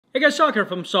Hey guys, Sak here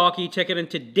from sakitech, and in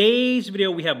today's video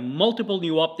we have multiple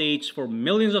new updates for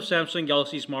millions of Samsung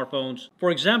Galaxy smartphones. For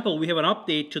example, we have an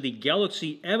update to the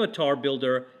Galaxy Avatar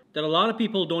Builder that a lot of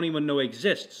people don't even know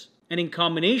exists. And in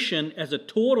combination, as a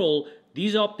total,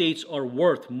 these updates are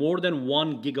worth more than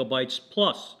 1 gigabytes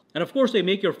plus. And of course, they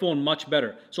make your phone much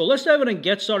better. So let's dive in and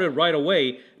get started right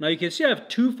away. Now you can see I have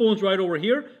two phones right over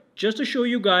here, just to show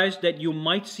you guys that you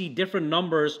might see different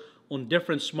numbers on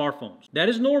different smartphones. That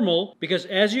is normal because,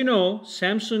 as you know,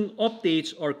 Samsung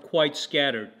updates are quite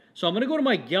scattered. So I'm going to go to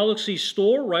my Galaxy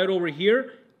store right over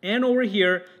here, and over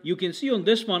here you can see on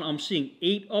this one I'm seeing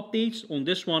 8 updates. On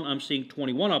this one I'm seeing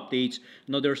 21 updates.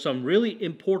 Now there's some really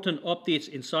important updates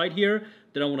inside here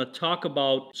that I want to talk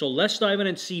about. So let's dive in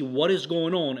and see what is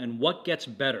going on and what gets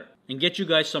better, and get you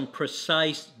guys some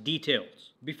precise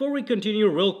details. Before we continue,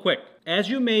 real quick, as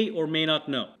you may or may not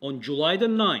know, on July the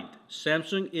 9th,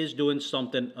 Samsung is doing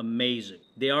something amazing.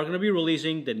 They are going to be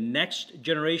releasing the next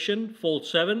generation Fold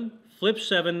 7, Flip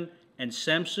 7, and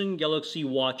Samsung Galaxy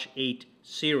Watch 8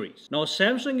 series. Now,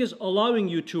 Samsung is allowing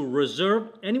you to reserve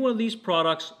any one of these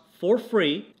products for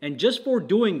free, and just for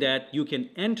doing that, you can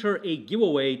enter a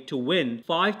giveaway to win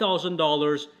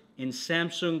 $5,000 in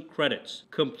Samsung credits.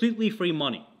 Completely free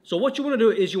money. So what you want to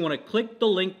do is you want to click the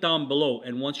link down below,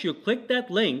 and once you click that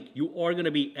link, you are going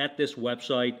to be at this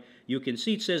website. You can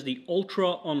see it says the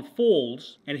Ultra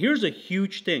Unfolds, and here's a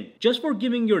huge thing. Just for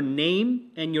giving your name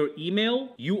and your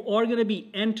email, you are going to be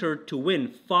entered to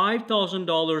win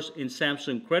 $5,000 in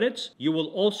Samsung credits. You will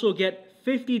also get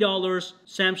 $50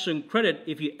 Samsung credit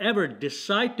if you ever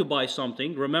decide to buy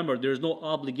something. Remember, there's no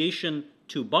obligation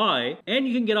to buy, and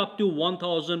you can get up to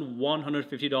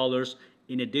 $1,150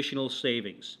 in additional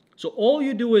savings. So all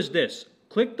you do is this: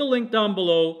 click the link down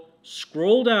below,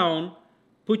 scroll down,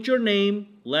 put your name,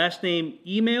 last name,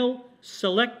 email,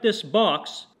 select this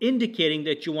box indicating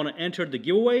that you want to enter the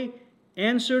giveaway,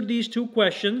 answer these 2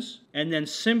 questions, and then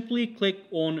simply click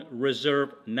on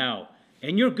Reserve Now,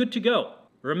 and you're good to go.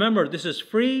 Remember, this is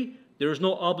free, there is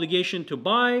no obligation to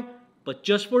buy, but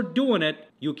just for doing it,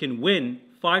 you can win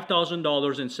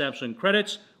 $5,000 in Samsung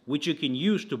credits, which you can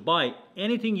use to buy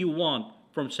anything you want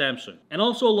from Samsung, and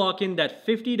also lock in that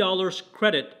 $50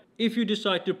 credit if you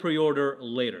decide to pre-order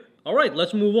later. Alright,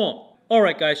 let's move on.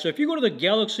 Alright guys, so if you go to the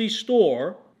Galaxy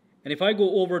store, and if I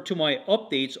go over to my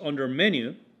updates under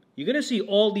menu, you're going to see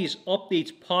all these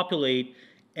updates populate,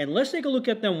 and let's take a look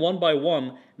at them one by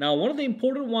one. Now, one of the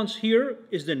important ones here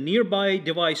is the nearby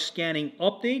device scanning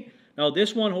update. Now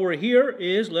this one over here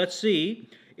is, let's see,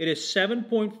 it is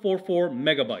 7.44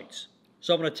 megabytes.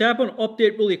 So I'm going to tap on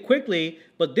update really quickly,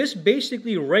 but this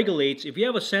basically regulates, if you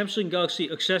have a Samsung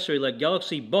Galaxy accessory like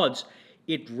Galaxy Buds,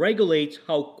 it regulates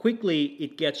how quickly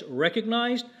it gets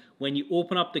recognized when you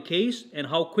open up the case and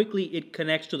how quickly it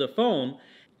connects to the phone.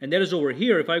 And that is over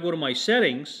here. If I go to my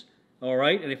settings,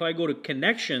 alright, and if I go to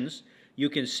connections, you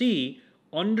can see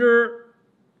under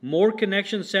more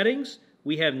connection settings,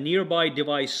 we have nearby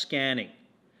device scanning.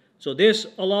 So this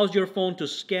allows your phone to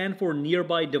scan for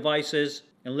nearby devices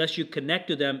unless you connect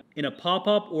to them in a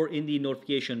pop-up or in the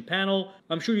notification panel.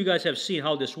 I'm sure you guys have seen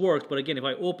how this works, but again, if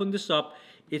I open this up,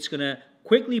 it's going to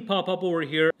quickly pop up over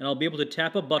here, and I'll be able to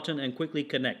tap a button and quickly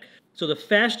connect. So the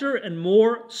faster and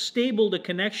more stable the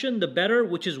connection, the better,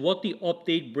 which is what the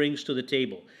update brings to the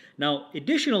table. Now,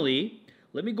 additionally,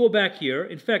 let me go back here.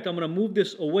 In fact, I'm going to move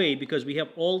this away because we have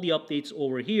all the updates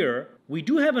over here. We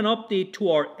do have an update to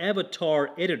our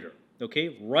avatar editor,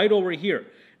 okay, right over here.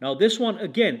 Now this one,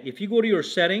 again, if you go to your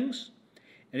settings,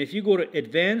 and if you go to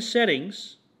advanced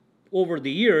settings, over the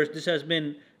years, this has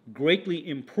been greatly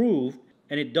improved,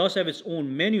 and it does have its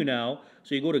own menu now.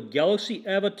 So you go to Galaxy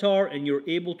Avatar, and you're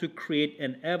able to create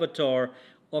an avatar.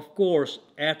 Of course,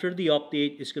 after the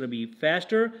update, it's going to be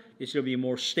faster, it's going to be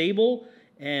more stable,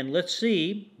 and let's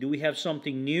see, do we have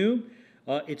something new?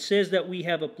 It says that we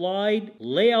have applied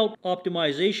layout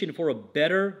optimization for a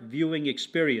better viewing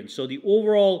experience. So the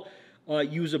overall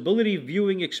usability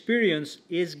viewing experience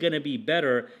is going to be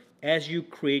better as you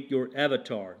create your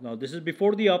avatar. Now this is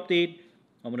before the update.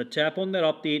 I'm going to tap on that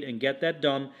update and get that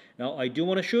done. Now I do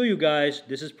want to show you guys,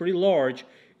 this is pretty large.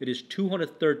 It is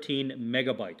 213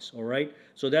 megabytes, alright?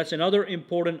 So that's another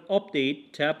important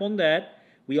update. Tap on that.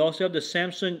 We also have the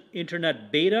Samsung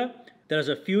Internet Beta that has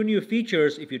a few new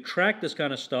features. If you track this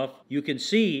kind of stuff, you can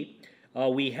see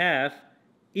we have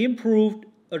improved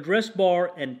address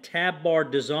bar and tab bar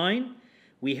design.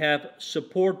 We have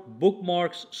support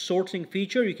bookmarks sorting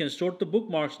feature. You can sort the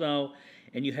bookmarks now,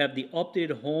 and you have the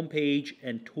updated home page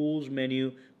and tools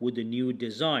menu with the new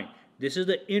design. This is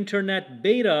the internet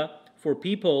beta for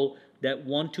people that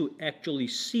want to actually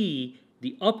see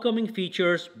the upcoming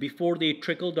features before they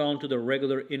trickle down to the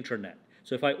regular internet.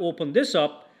 So if I open this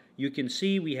up, you can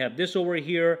see we have this over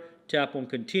here. Tap on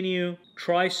continue.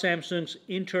 Try Samsung's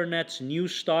internet's new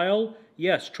style.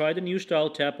 Yes, try the new style.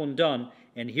 Tap on done.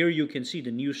 And here you can see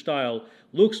the new style.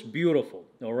 Looks beautiful.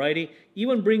 Alrighty.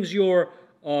 Even brings your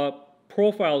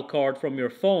profile card from your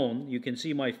phone. You can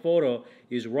see my photo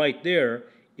is right there.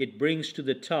 It brings to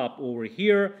the top over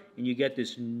here, and you get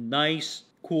this nice,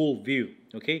 cool view.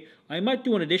 Okay. I might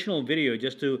do an additional video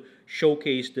just to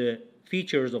showcase the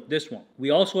features of this one. We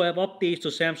also have updates to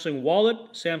Samsung Wallet,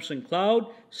 Samsung Cloud,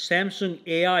 Samsung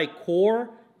AI Core.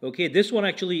 Okay, this one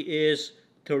actually is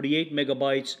 38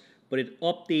 megabytes, but it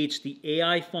updates the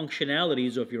AI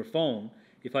functionalities of your phone.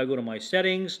 If I go to my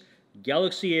settings,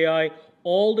 Galaxy AI,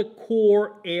 all the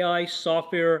core AI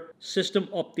software system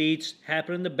updates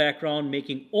happen in the background,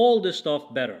 making all this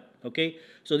stuff better. Okay,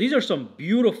 so these are some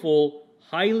beautiful,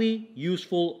 highly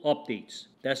useful updates.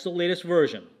 That's the latest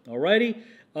version. Alrighty.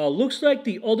 Looks like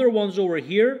the other ones over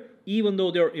here, even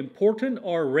though they're important,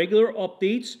 are regular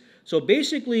updates. So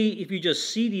basically, if you just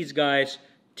see these guys,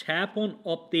 tap on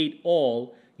Update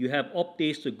All. You have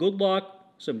updates to Good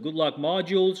Lock, some Good Lock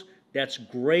modules. That's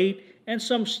great. And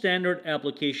some standard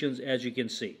applications, as you can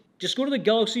see. Just go to the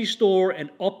Galaxy Store and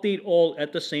Update All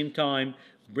at the same time.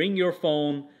 Bring your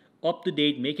phone up to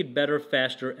date, make it better,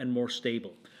 faster, and more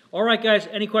stable. All right, guys,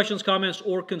 any questions, comments,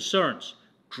 or concerns?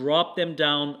 Drop them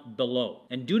down below.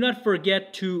 And do not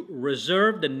forget to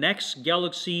reserve the next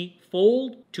Galaxy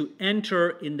Fold to enter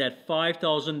in that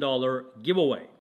 $5,000 giveaway.